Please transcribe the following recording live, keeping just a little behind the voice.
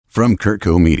from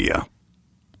Kurtco Media.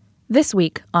 This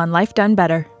week on Life Done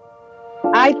Better.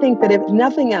 I think that if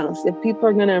nothing else, if people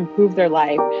are going to improve their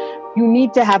life, you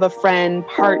need to have a friend,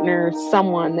 partner,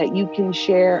 someone that you can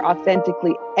share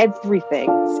authentically everything.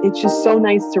 It's just so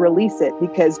nice to release it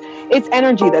because it's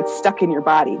energy that's stuck in your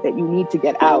body that you need to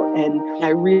get out. And I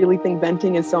really think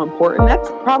venting is so important. That's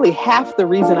probably half the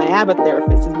reason I have a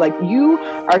therapist is like, you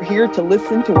are here to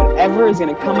listen to whatever is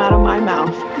going to come out of my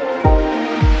mouth.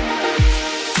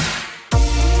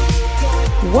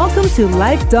 Welcome to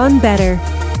Life Done Better.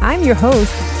 I'm your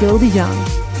host, Jill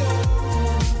DeJong.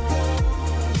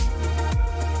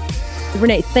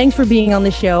 Renee, thanks for being on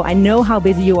the show. I know how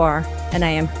busy you are, and I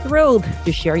am thrilled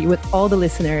to share you with all the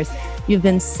listeners. You've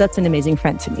been such an amazing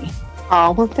friend to me.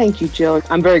 Oh, well, thank you, Jill.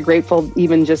 I'm very grateful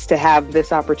even just to have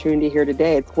this opportunity here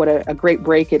today. It's what a great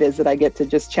break it is that I get to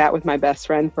just chat with my best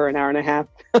friend for an hour and a half.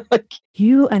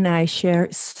 You and I share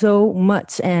so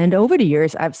much. And over the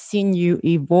years, I've seen you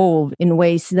evolve in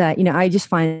ways that, I just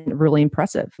find really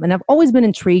impressive. And I've always been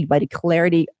intrigued by the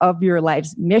clarity of your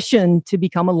life's mission to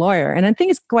become a lawyer. And I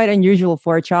think it's quite unusual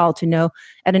for a child to know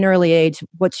at an early age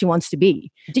what she wants to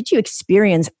be. Did you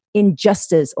experience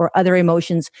injustice or other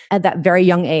emotions at that very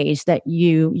young age that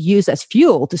you use as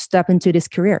fuel to step into this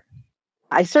career?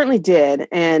 I certainly did.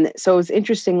 And so it was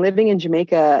interesting living in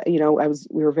Jamaica.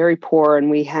 We were very poor and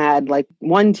we had like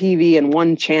one TV and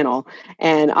one channel.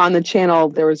 And on the channel,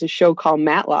 there was a show called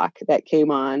Matlock that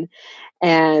came on.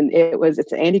 And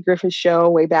it's an Andy Griffith show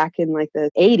way back in like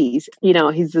the 80s.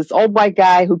 He's this old white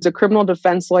guy who's a criminal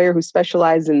defense lawyer who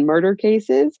specialized in murder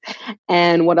cases.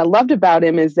 And what I loved about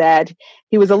him is that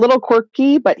he was a little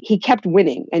quirky, but he kept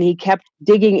winning and he kept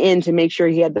digging in to make sure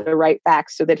he had the right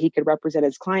facts so that he could represent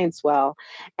his clients well.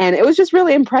 And it was just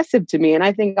really impressive to me. And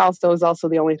I think also it was also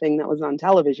the only thing that was on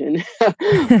television.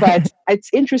 But it's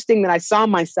interesting that I saw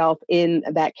myself in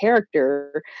that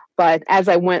character. But as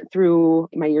I went through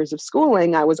my years of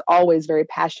schooling, I was always very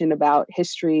passionate about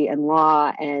history and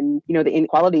law and, the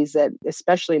inequalities that,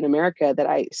 especially in America, that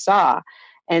I saw.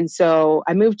 And so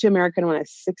I moved to America when I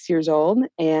was 6 years old,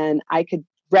 and I could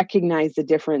recognize the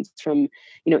difference from,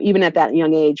 even at that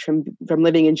young age, from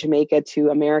living in Jamaica to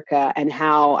America, and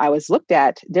how I was looked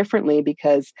at differently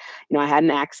because, I had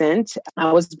an accent,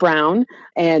 I was brown,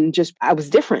 and I was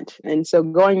different. And so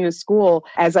going to school,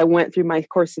 as I went through my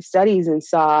course of studies and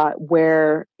saw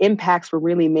where impacts were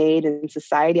really made in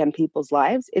society on people's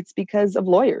lives, it's because of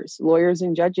lawyers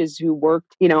and judges who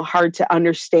worked, hard to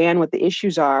understand what the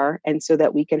issues are. And so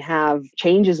that we can have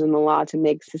changes in the law to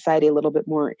make society a little bit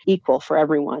more equal for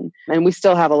everyone. And we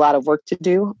still have a lot of work to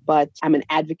do, but I'm an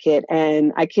advocate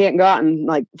and I can't go out and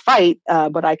fight,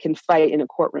 but I can fight in a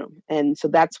courtroom. And so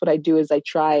that's what I do is I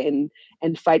try and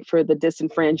fight for the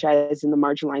disenfranchised and the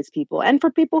marginalized people and for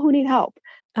people who need help.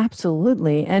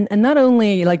 Absolutely. And not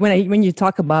only when you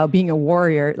talk about being a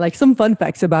warrior, some fun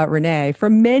facts about Renee. For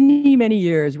many, many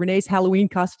years, Renee's Halloween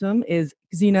costume is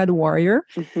Xena the Warrior.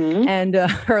 Mm-hmm. And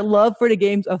her love for the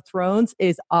Games of Thrones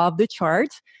is off the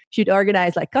charts. She'd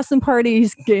organize custom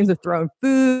parties, Games of Thrones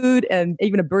food, and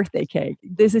even a birthday cake.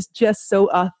 This is just so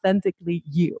authentically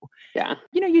you. Yeah.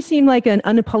 You seem like an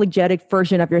unapologetic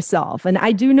version of yourself. And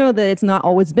I do know that it's not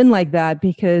always been like that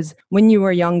because when you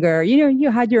were younger, you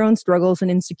had your own struggles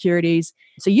and insecurities.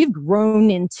 So you've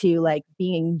grown into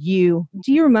being you.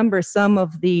 Do you remember some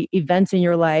of the events in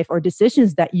your life or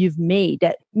decisions that you've made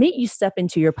that made you step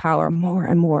into your power more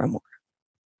and more and more?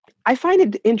 I find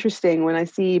it interesting when I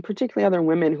see particularly other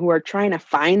women who are trying to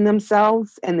find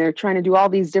themselves and they're trying to do all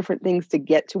these different things to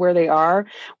get to where they are.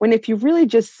 When if you really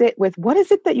just sit with what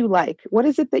is it that you like? What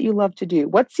is it that you love to do?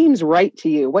 What seems right to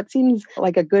you? What seems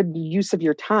like a good use of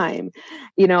your time?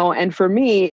 And for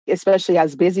me, especially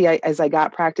as busy as I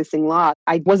got practicing law,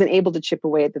 I wasn't able to chip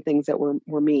away at the things that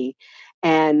were me.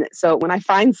 And so when I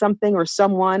find something or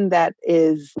someone that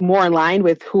is more aligned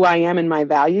with who I am and my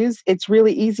values, it's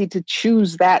really easy to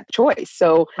choose that choice.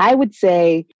 So I would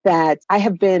say that I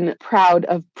have been proud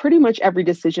of pretty much every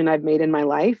decision I've made in my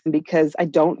life because I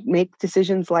don't make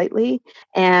decisions lightly.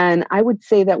 And I would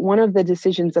say that one of the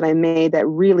decisions that I made that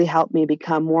really helped me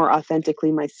become more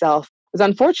authentically myself was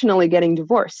unfortunately getting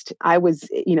divorced. I was,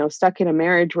 stuck in a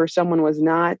marriage where someone was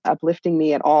not uplifting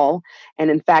me at all. And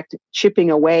in fact,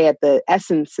 chipping away at the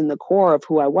essence and the core of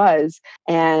who I was.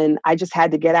 And I just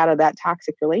had to get out of that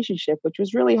toxic relationship, which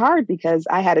was really hard because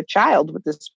I had a child with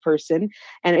this person.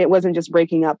 And it wasn't just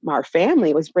breaking up our family,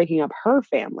 it was breaking up her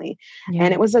family. Yeah.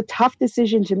 And it was a tough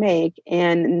decision to make.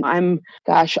 And I'm,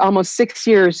 almost 6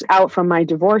 years out from my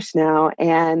divorce now.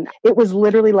 And it was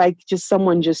literally like just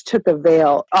someone just took a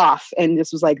veil off and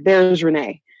just was like, there's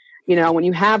Renee. When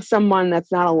you have someone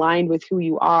that's not aligned with who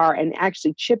you are and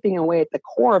actually chipping away at the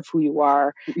core of who you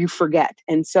are, you forget.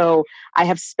 And so I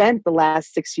have spent the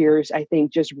last 6 years, I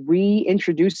think, just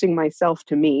reintroducing myself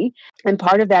to me. And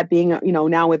part of that being,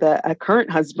 now with a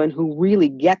current husband who really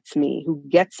gets me, who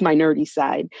gets my nerdy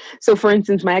side. So for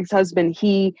instance, my ex-husband,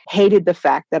 he hated the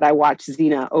fact that I watched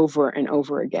Xena over and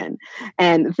over again.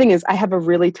 And the thing is, I have a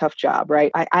really tough job,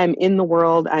 right? I'm in the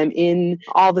world. I'm in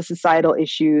all the societal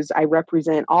issues. I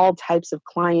represent all types of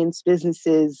clients,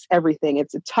 businesses, everything.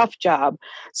 It's a tough job.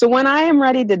 So when I am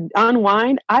ready to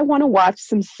unwind, I want to watch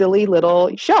some silly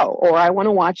little show, or I want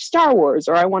to watch Star Wars,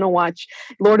 or I want to watch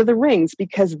Lord of the Rings,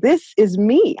 because this is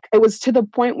me. It was to the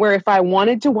point where if I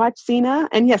wanted to watch Cena,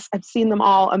 and yes, I've seen them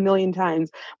all a million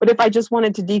times, but if I just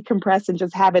wanted to decompress and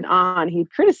just have it on, he'd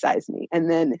criticize me. And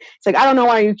then it's like, I don't know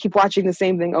why you keep watching the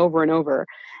same thing over and over.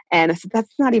 And I said,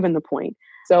 that's not even the point.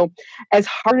 So as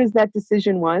hard as that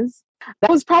decision was,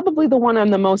 that was probably the one I'm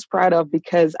the most proud of,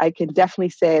 because I can definitely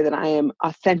say that I am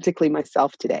authentically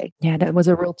myself today. Yeah, that was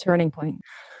a real turning point.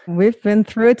 We've been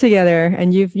through it together,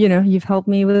 and you've helped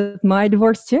me with my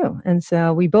divorce too. And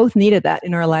so we both needed that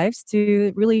in our lives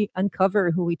to really uncover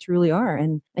who we truly are.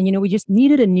 And we just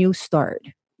needed a new start.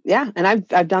 Yeah. And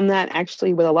I've done that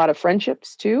actually with a lot of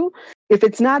friendships too. If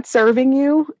it's not serving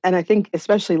you, and I think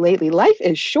especially lately, life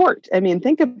is short. I mean,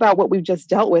 think about what we've just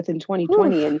dealt with in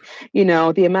 2020. Oof.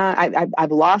 And, the amount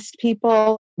I've lost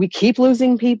people. We keep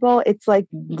losing people. It's like,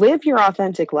 live your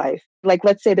authentic life. Like,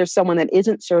 let's say there's someone that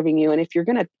isn't serving you. And if you're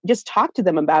going to just talk to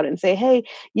them about it and say, hey,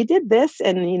 you did this,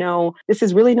 and, this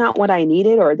is really not what I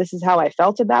needed, or this is how I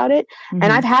felt about it. Mm-hmm.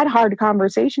 And I've had hard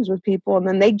conversations with people, and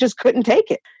then they just couldn't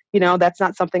take it. That's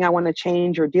not something I want to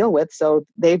change or deal with. So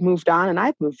they've moved on and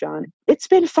I've moved on. It's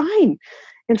been fine.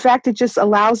 In fact, it just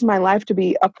allows my life to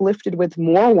be uplifted with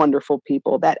more wonderful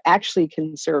people that actually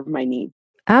can serve my needs.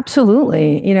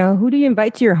 Absolutely. Who do you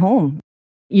invite to your home?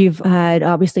 You've had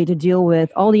obviously to deal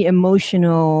with all the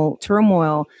emotional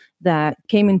turmoil that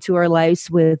came into our lives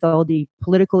with all the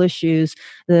political issues,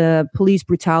 the police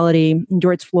brutality,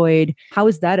 George Floyd. How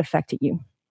has that affected you?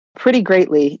 Pretty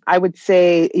greatly. I would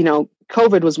say,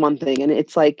 COVID was one thing, and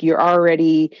it's like you're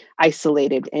already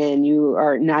isolated and you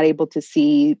are not able to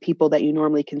see people that you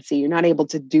normally can see. You're not able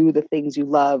to do the things you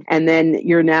love. And then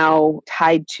you're now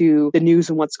tied to the news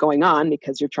and what's going on,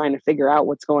 because you're trying to figure out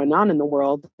what's going on in the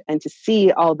world. And to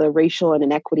see all the racial and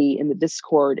inequity and the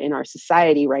discord in our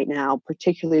society right now,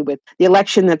 particularly with the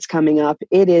election that's coming up,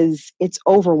 it's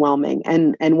overwhelming.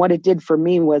 And what it did for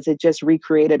me was it just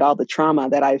recreated all the trauma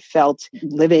that I felt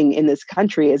living in this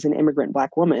country as an immigrant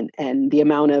Black woman, and the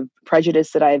amount of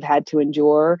prejudice that I've had to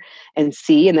endure and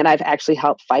see, and that I've actually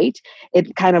helped fight.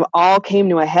 It kind of all came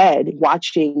to a head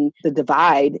watching the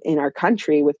divide in our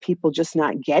country with people just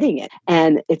not getting it.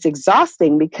 And it's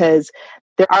exhausting, because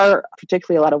there are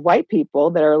particularly a lot of white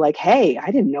people that are like, hey, I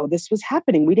didn't know this was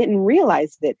happening. We didn't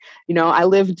realize that. I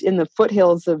lived in the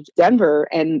foothills of Denver,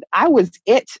 and I was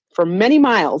it for many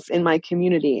miles in my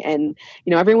community. And,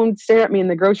 everyone would stare at me in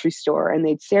the grocery store, and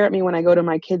they'd stare at me when I go to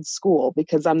my kids' school,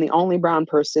 because I'm the only brown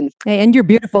person. Hey, and you're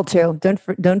beautiful too.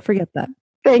 Don't forget that.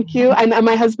 Thank you. And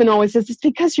my husband always says, it's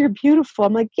because you're beautiful.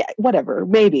 I'm like, yeah, whatever,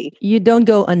 maybe. You don't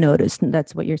go unnoticed.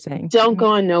 That's what you're saying. Don't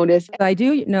go unnoticed. I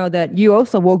do know that you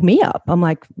also woke me up. I'm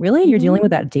like, really? You're dealing with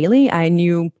that daily? I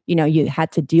knew, you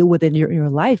had to deal with it in your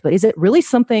life, but is it really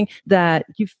something that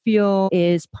you feel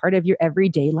is part of your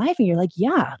everyday life? And you're like,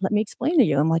 yeah, let me explain to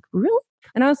you. I'm like, really?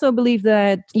 And I also believe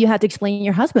that you had to explain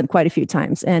your husband quite a few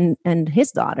times and his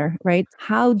daughter, right?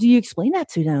 How do you explain that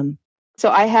to them? So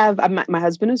I have, my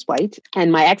husband is white,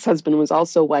 and my ex-husband was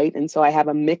also white. And so I have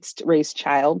a mixed race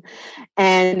child.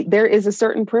 And there is a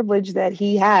certain privilege that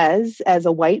he has as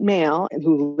a white male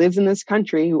who lives in this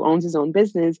country, who owns his own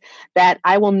business, that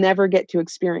I will never get to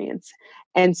experience.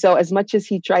 And so as much as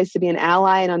he tries to be an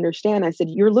ally and understand, I said,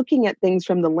 you're looking at things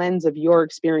from the lens of your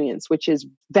experience, which is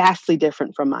vastly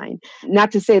different from mine.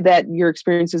 Not to say that your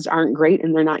experiences aren't great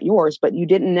and they're not yours, but you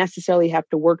didn't necessarily have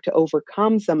to work to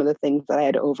overcome some of the things that I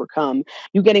had to overcome.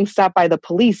 You getting stopped by the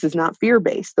police is not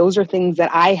fear-based. Those are things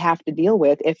that I have to deal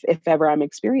with if ever I'm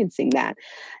experiencing that.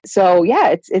 So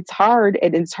yeah, it's hard.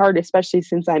 And it's hard, especially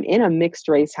since I'm in a mixed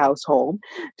race household,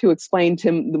 to explain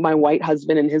to my white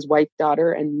husband and his white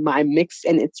daughter and my mixed.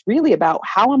 And it's really about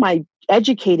how am I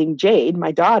educating Jade,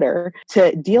 my daughter,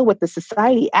 to deal with the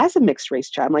society as a mixed race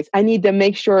child. I'm like, I need to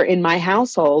make sure in my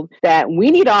household that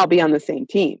we need to all be on the same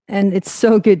team. And it's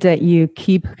so good that you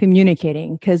keep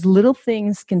communicating, because little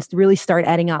things can really start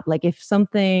adding up. Like if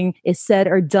something is said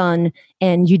or done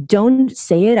and you don't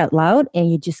say it out loud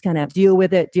and you just kind of deal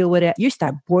with it, you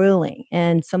start boiling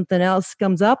and something else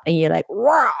comes up and you're like,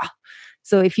 rah.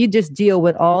 So if you just deal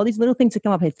with all these little things that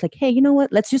come up, it's like, hey, you know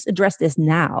what? Let's just address this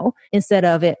now instead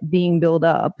of it being built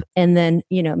up and then,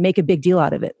 make a big deal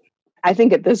out of it. I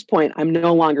think at this point, I'm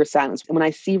no longer silenced. When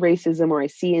I see racism or I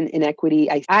see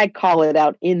inequity, I call it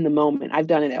out in the moment. I've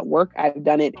done it at work. I've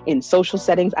done it in social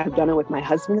settings. I've done it with my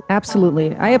husband.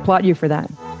 Absolutely. I applaud you for that.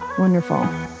 Wonderful.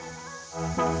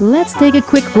 Let's take a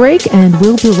quick break and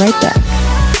we'll be right back.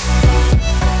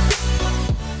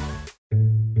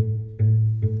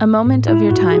 A Moment of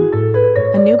Your Time,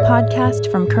 a new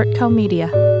podcast from Kurtco Media.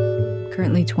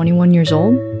 Currently 21 years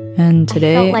old. And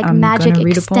today, I felt like I'm magic gonna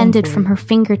read extended a poem from her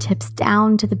fingertips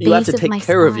down to the base of You my have to spine. take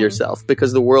care of yourself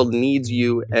because the world needs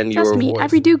you and Trust your me, voice.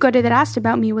 every do-gooder that asked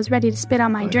about me was ready to spit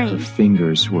on my Her dream.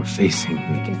 fingers were facing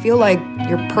me. You can feel like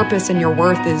your purpose and your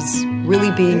worth is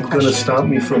really being You're gonna questioned. stop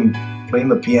me from playing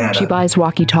the piano. She buys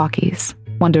walkie-talkies,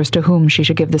 wonders to whom she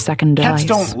should give the second Cats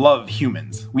device. don't love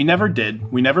humans. We never did.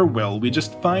 We never will. We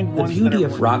just find The ones beauty that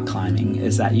are of rock climbing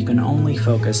is that you can only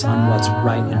focus on what's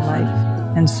right in front of you.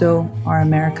 And so our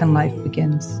American life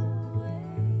begins.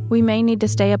 We may need to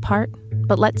stay apart,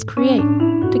 but let's create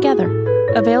together.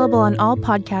 Available on all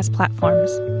podcast platforms.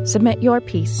 Submit your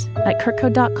piece at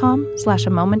kurtco.com/a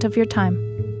moment of your time.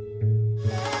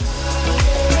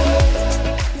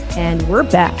 And we're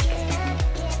back.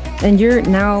 And you're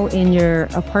now in your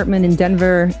apartment in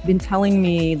Denver, been telling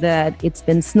me that it's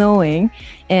been snowing,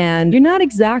 and you're not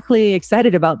exactly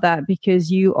excited about that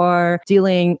because you are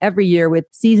dealing every year with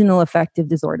seasonal affective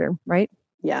disorder, right?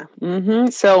 Yeah.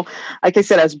 So, like I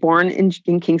said, I was born in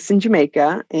Kingston,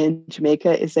 Jamaica, and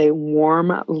Jamaica is a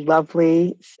warm,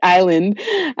 lovely island.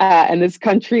 And this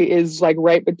country is like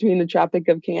right between the Tropic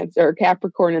of Cancer or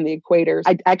Capricorn and the equator.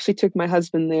 I actually took my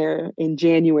husband there in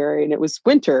January, and it was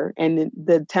winter, and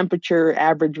the temperature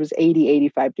average was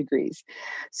 85 degrees.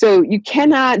 So you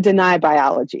cannot deny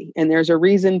biology. And there's a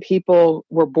reason people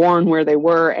were born where they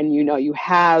were, and you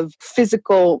have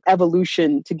physical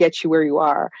evolution to get you where you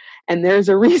are. And there's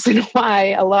a reason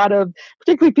why a lot of,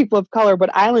 particularly people of color,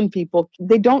 but island people,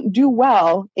 they don't do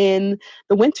well in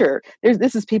the winter.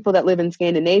 This is people that live in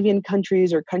Scandinavian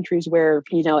countries or countries where,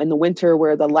 in the winter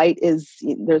where the light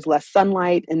there's less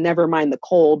sunlight, and never mind the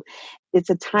cold. It's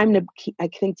a time I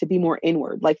think, to be more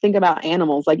inward. Like, think about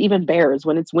animals, like even bears,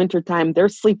 when it's wintertime, they're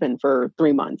sleeping for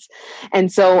 3 months.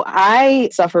 And so I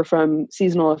suffer from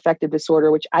seasonal affective disorder,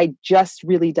 which I just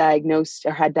really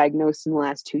had diagnosed in the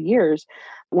last 2 years.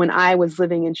 When I was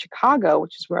living in Chicago,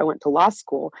 which is where I went to law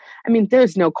school, I mean,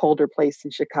 there's no colder place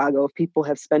in Chicago if people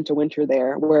have spent a winter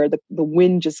there, where the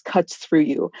wind just cuts through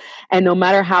you. And no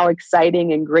matter how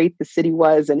exciting and great the city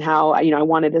was and how, I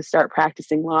wanted to start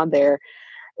practicing law there,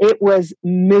 it was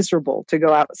miserable to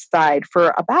go outside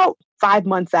for about 5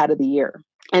 months out of the year.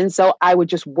 And so I would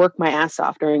just work my ass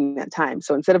off during that time.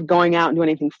 So instead of going out and doing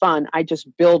anything fun, I just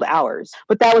build hours.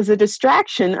 But that was a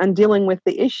distraction on dealing with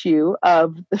the issue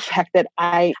of the fact that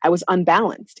I was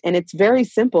unbalanced. And it's very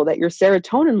simple, that your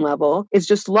serotonin level is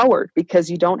just lowered because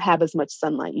you don't have as much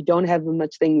sunlight. You don't have as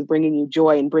much things bringing you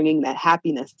joy and bringing that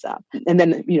happiness up. And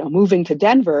then, moving to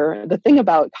Denver, the thing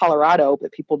about Colorado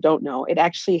that people don't know, it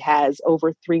actually has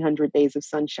over 300 days of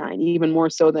sunshine, even more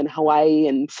so than Hawaii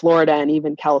and Florida and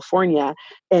even California.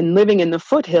 And living in the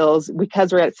foothills,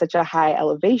 because we're at such a high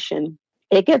elevation,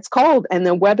 it gets cold and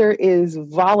the weather is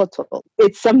volatile.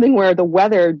 It's something where the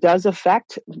weather does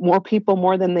affect more people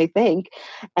more than they think.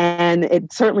 And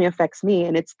it certainly affects me.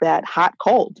 And it's that hot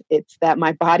cold. It's that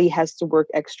my body has to work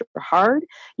extra hard.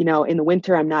 In the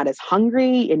winter, I'm not as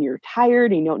hungry and you're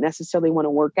tired and you don't necessarily want to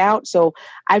work out. So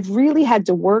I've really had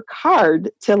to work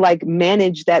hard to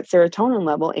manage that serotonin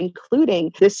level,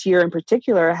 including this year in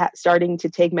particular, starting to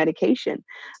take medication.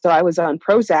 So I was on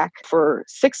Prozac for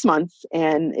 6 months,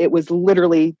 and it was literally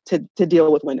to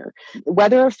deal with winter.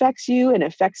 Weather affects you and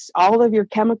affects all of your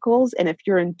chemicals. And if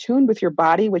you're in tune with your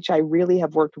body, which I really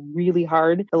have worked really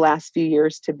hard the last few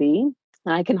years to be,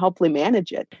 I can hopefully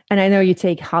manage it. And I know you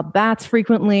take hot baths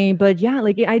frequently, but yeah,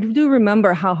 I do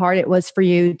remember how hard it was for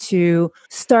you to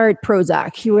start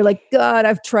Prozac. You were like, God,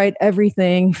 I've tried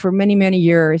everything for many, many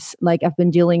years. I've been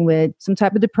dealing with some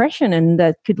type of depression, and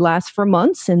that could last for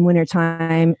months in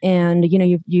wintertime. And,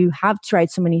 you have tried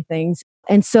so many things.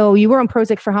 And so you were on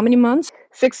Prozac for how many months?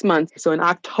 6 months. So in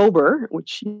October,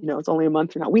 which, it's only a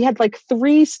month or not, we had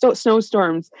 3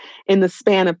 snowstorms in the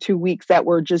span of 2 weeks that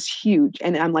were just huge.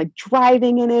 And I'm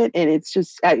driving in it, and it's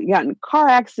just, I got in car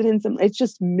accidents, and it's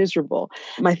just miserable.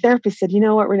 My therapist said, you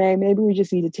know what, Renee, maybe we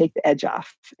just need to take the edge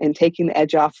off. And taking the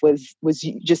edge off was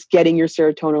just getting your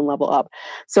serotonin level up.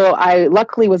 So I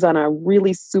luckily was on a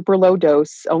really super low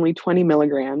dose, only 20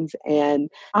 milligrams. And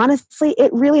honestly,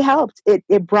 it really helped.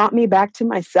 It brought me back back to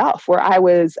myself where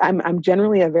I'm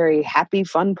generally a very happy,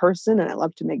 fun person, and I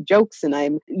love to make jokes,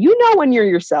 and when you're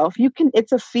yourself,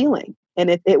 it's a feeling. And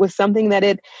it was something that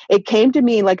it came to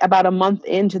me like about a month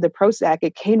into the Prozac.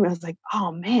 It came to me, I was like,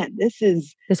 oh man, this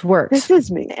works. This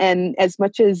is me. And as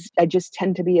much as I just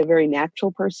tend to be a very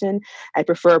natural person, I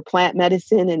prefer plant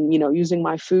medicine and, using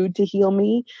my food to heal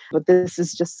me. But this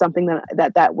is just something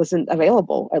that wasn't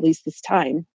available, at least this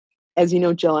time. As you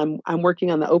know, Jill, I'm working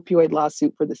on the opioid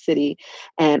lawsuit for the city,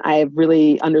 and I have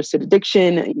really understood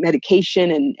addiction,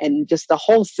 medication, and just the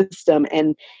whole system.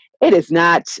 And it is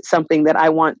not something that I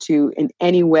want to in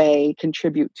any way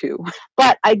contribute to.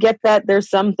 But I get that there's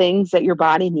some things that your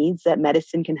body needs that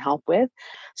medicine can help with.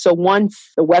 So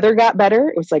once the weather got better,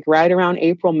 it was like right around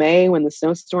April, May when the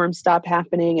snowstorms stopped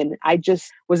happening. And I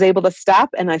just was able to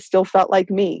stop, and I still felt like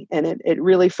me. And it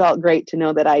really felt great to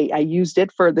know that I used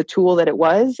it for the tool that it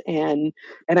was, and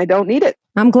I don't need it.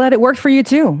 I'm glad it worked for you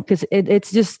too, because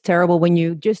it's just terrible when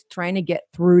you just trying to get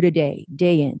through the day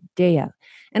in, day out.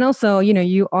 And also,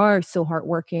 you are so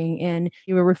hardworking, and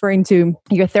you were referring to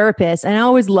your therapist, and I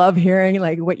always love hearing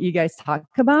like what you guys talk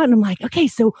about. And I'm like, okay,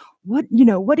 so what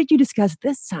did you discuss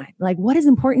this time? Like, what is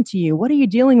important to you? What are you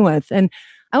dealing with? And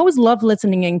I always love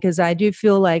listening in because I do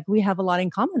feel like we have a lot in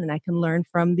common, and I can learn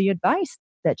from the advice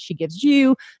that she gives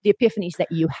you, the epiphanies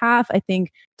that you have. I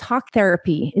think talk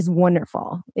therapy is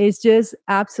wonderful. It's just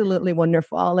absolutely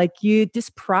wonderful. Like you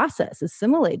just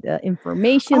assimilate the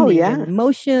information,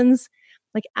 emotions.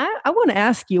 Like, I want to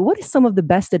ask you, what is some of the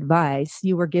best advice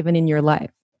you were given in your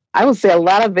life? I would say a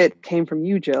lot of it came from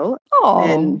you, Jill. Oh.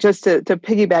 And just to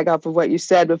piggyback off of what you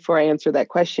said before I answer that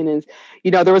question is,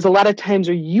 there was a lot of times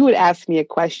where you would ask me a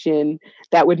question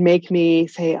that would make me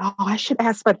say, oh, I should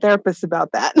ask my therapist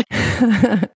about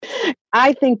that.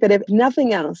 I think that if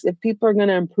nothing else, if people are going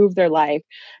to improve their life,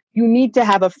 you need to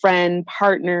have a friend,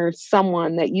 partner,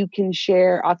 someone that you can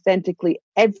share authentically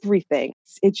everything.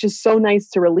 It's just so nice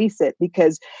to release it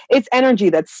because it's energy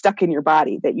that's stuck in your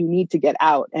body that you need to get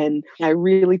out. And I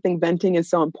really think venting is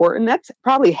so important. That's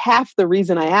probably half the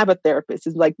reason I have a therapist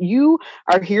is like, you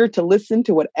are here to listen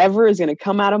to whatever is going to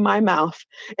come out of my mouth.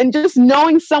 And just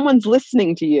knowing someone's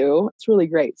listening to you, it's really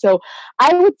great. So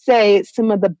I would say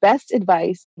some of the best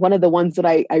advice, one of the ones that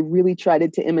I really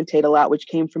tried to imitate a lot, which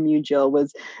came from you, Jill,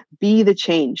 was be the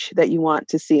change that you want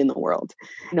to see in the world.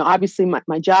 Obviously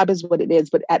my job is what it is,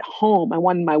 but at home, I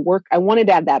wanted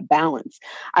to have that balance.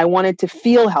 I wanted to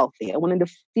feel healthy. I wanted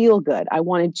to feel good. I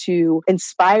wanted to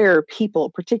inspire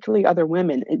people, particularly other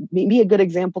women, and be a good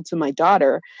example to my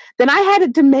daughter. Then I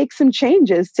had to make some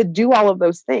changes to do all of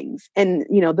those things. And,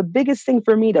 the biggest thing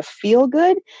for me to feel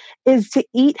good is to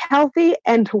eat healthy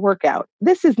and to work out.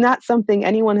 This is not something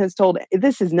anyone has told.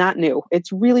 This is not new.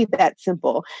 It's really that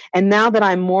simple. And now that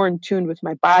I'm more in tune with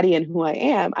my body and who I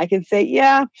am, I can say,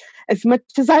 yeah, as much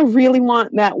as I really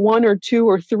want that 1 or 2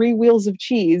 or 3 wheels of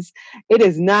cheese, it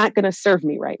is not going to serve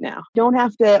me right now. Don't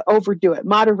have to overdo it.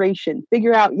 Moderation.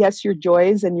 Figure out, yes, your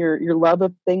joys and your love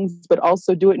of things, but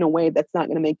also do it in a way that's not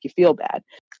going to make you feel bad.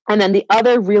 And then the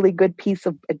other really good piece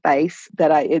of advice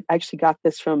that I actually got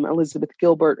this from Elizabeth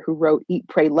Gilbert, who wrote Eat,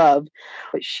 Pray, Love.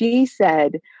 But she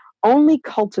said, only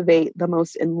cultivate the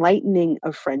most enlightening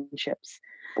of friendships.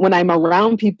 When I'm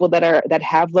around people that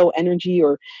have low energy,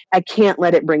 or I can't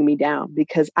let it bring me down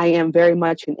because I am very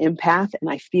much an empath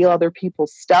and I feel other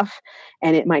people's stuff,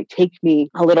 and it might take me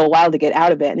a little while to get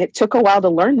out of it. And it took a while to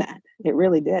learn that. It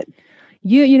really did.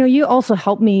 You also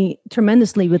helped me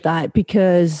tremendously with that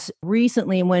because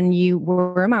recently when you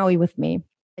were in Maui with me,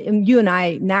 and you and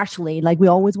I naturally, like we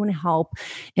always want to help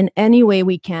in any way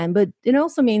we can, but it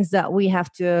also means that we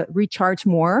have to recharge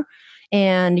more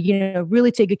and,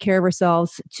 really take good care of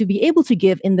ourselves to be able to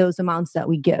give in those amounts that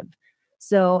we give.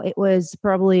 So it was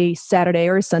probably Saturday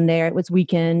or Sunday, it was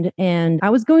weekend, and I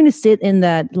was going to sit in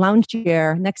that lounge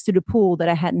chair next to the pool that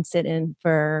I hadn't sit in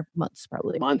for months,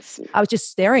 probably. Months. I was just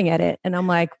staring at it and I'm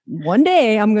like, one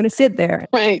day I'm going to sit there.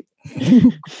 Right.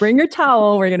 Bring your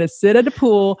towel. We're going to sit at the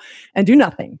pool and do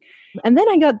nothing. And then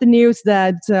I got the news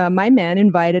that my man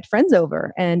invited friends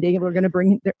over and they were going to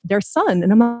bring their son.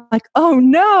 And I'm like, oh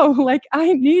no, like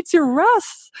I need to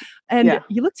rest. And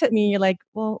you looked at me and you're like,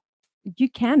 well, you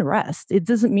can rest. It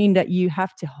doesn't mean that you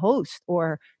have to host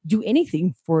or do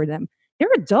anything for them. They're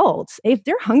adults. If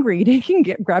they're hungry, they can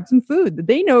grab some food.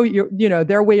 They know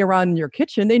their way around your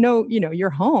kitchen. They know, your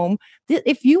home.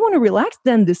 If you want to relax,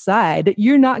 then decide that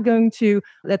you're not going to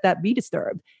let that be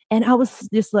disturbed. And I was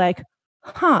just like,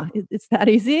 it's that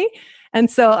easy. And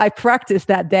so I practiced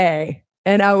that day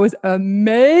and I was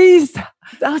amazed.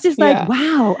 I was just like,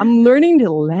 wow, I'm learning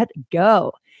to let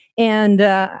go. And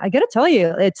I got to tell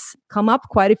you, it's come up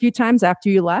quite a few times after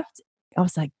you left. I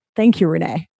was like, Thank you,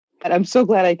 Renee. I'm so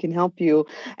glad I can help you.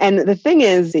 And the thing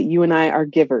is that you and I are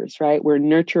givers, right? We're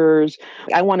nurturers.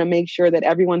 I want to make sure that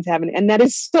everyone's having, and that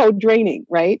is so draining,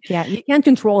 right? Yeah, you can't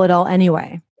control it all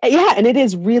anyway. Yeah, and it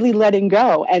is really letting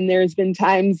go. And there's been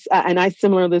times, and I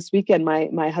similar this weekend,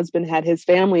 my husband had his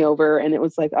family over and it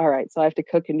was like, all right, so I have to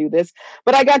cook and do this.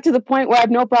 But I got to the point where I have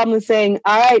no problem with saying,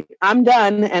 all right, I'm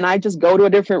done. And I just go to a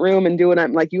different room and do it.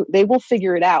 I'm like, they will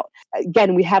figure it out.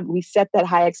 Again, we set that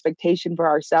high expectation for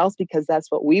ourselves because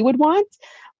that's what we would want.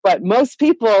 But most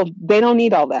people, they don't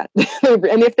need all that.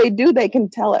 And if they do, they can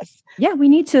tell us. Yeah, we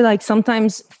need to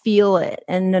sometimes feel it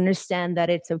and understand that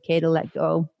it's okay to let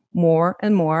go more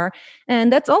and more.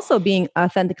 And that's also being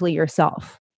authentically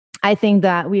yourself. I think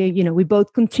that we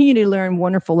both continue to learn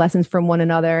wonderful lessons from one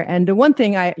another. And the one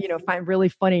thing I, find really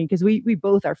funny, because we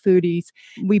both are foodies,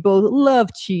 we both love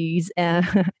cheese.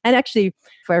 And actually,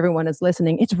 for everyone that's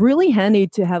listening, it's really handy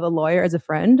to have a lawyer as a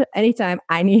friend. Anytime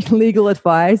I need legal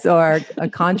advice or a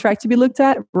contract to be looked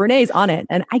at, Renee's on it.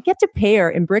 And I get to pay her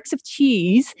in bricks of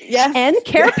cheese and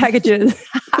care packages.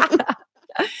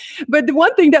 But the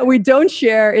one thing that we don't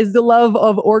share is the love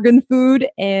of organ food.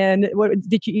 And what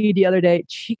did you eat the other day?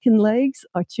 Chicken legs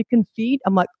or chicken feet?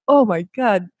 I'm like, oh my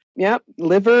God. Yep.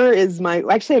 Liver is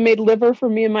actually I made liver for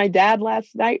me and my dad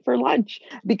last night for lunch,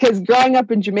 because growing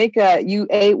up in Jamaica, you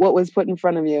ate what was put in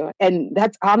front of you. And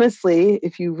that's honestly,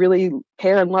 if you really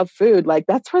care and love food,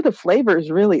 that's where the flavors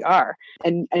really are.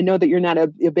 And I know that you're not a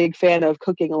big fan of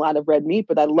cooking a lot of red meat,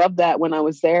 but I love that when I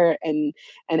was there, and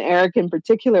Eric in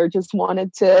particular just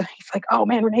wanted to, he's like, oh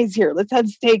man, Renee's here. Let's have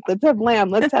steak. Let's have lamb.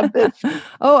 Let's have this.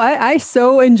 Oh, I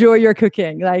so enjoy your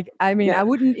cooking. I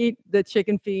wouldn't eat the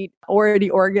chicken feet or the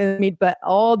organ meat, but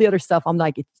all the other stuff, I'm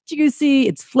like, it's juicy,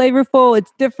 it's flavorful,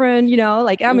 it's different,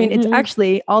 it's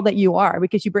actually all that you are,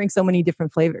 because you bring so many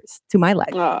different flavors to my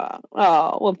life.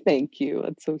 Oh, well, thank you.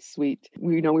 That's so sweet.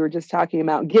 We were just talking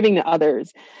about giving to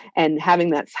others and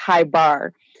having that high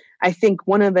bar. I think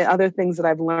one of the other things that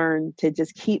I've learned to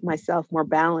just keep myself more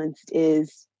balanced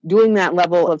is doing that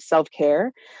level of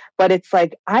self-care. But it's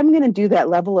like, I'm going to do that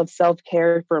level of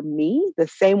self-care for me the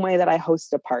same way that I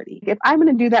host a party. If I'm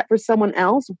going to do that for someone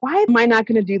else, why am I not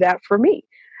going to do that for me?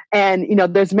 And,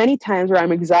 there's many times where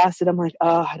I'm exhausted. I'm like,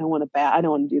 oh, I don't want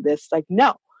to do this. Like,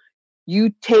 no,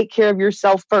 you take care of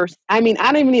yourself first. I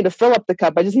don't even need to fill up the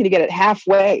cup. I just need to get it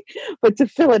halfway, but to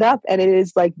fill it up. And it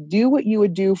is like, do what you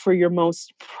would do for your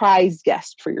most prized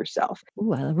guest for yourself.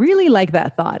 Ooh, I really like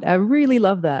that thought. I really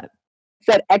love that.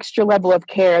 That extra level of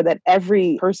care that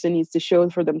every person needs to show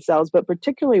for themselves, but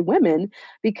particularly women,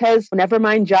 because never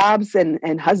mind jobs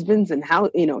and husbands and how,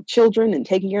 children and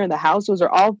taking care of the house, those are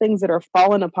all things that are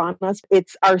fallen upon us.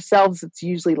 It's ourselves that's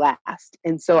usually last.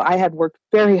 And so I have worked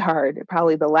very hard,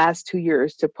 probably the last 2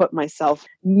 years, to put myself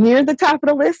near the top of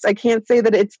the list. I can't say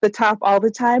that it's the top all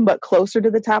the time, but closer to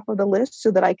the top of the list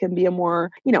so that I can be a more,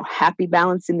 happy,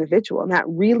 balanced individual. And that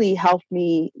really helped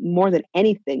me more than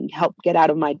anything, help get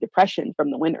out of my depression from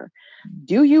the winter.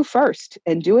 Do you first,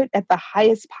 and do it at the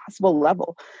highest possible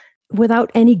level.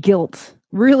 Without any guilt,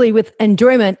 really with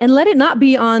enjoyment, and let it not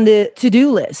be on the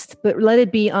to-do list, but let it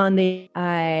be on the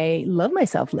I love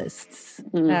myself lists.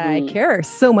 I care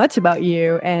so much about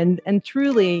you, and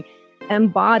truly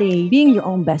embody being your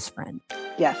own best friend.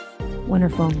 Yes.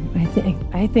 Wonderful.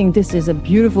 I think this is a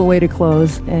beautiful way to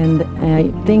close. And I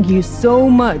thank you so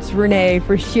much, Renee,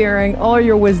 for sharing all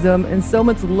your wisdom and so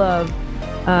much love.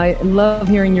 I love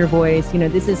hearing your voice.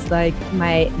 This is like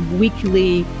my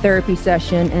weekly therapy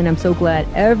session, and I'm so glad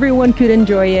everyone could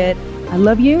enjoy it. I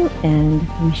love you, and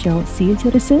we shall see each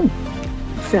other soon.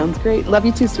 Sounds great. Love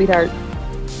you too, sweetheart.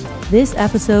 This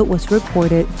episode was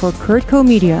recorded for Kurtco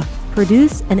Media,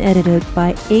 produced and edited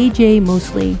by AJ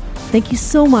Mosley. Thank you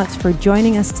so much for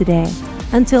joining us today.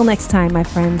 Until next time, my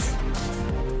friends.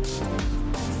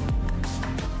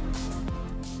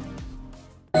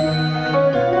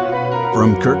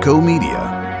 From Kurtco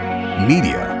Media,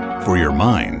 media for your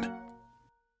mind.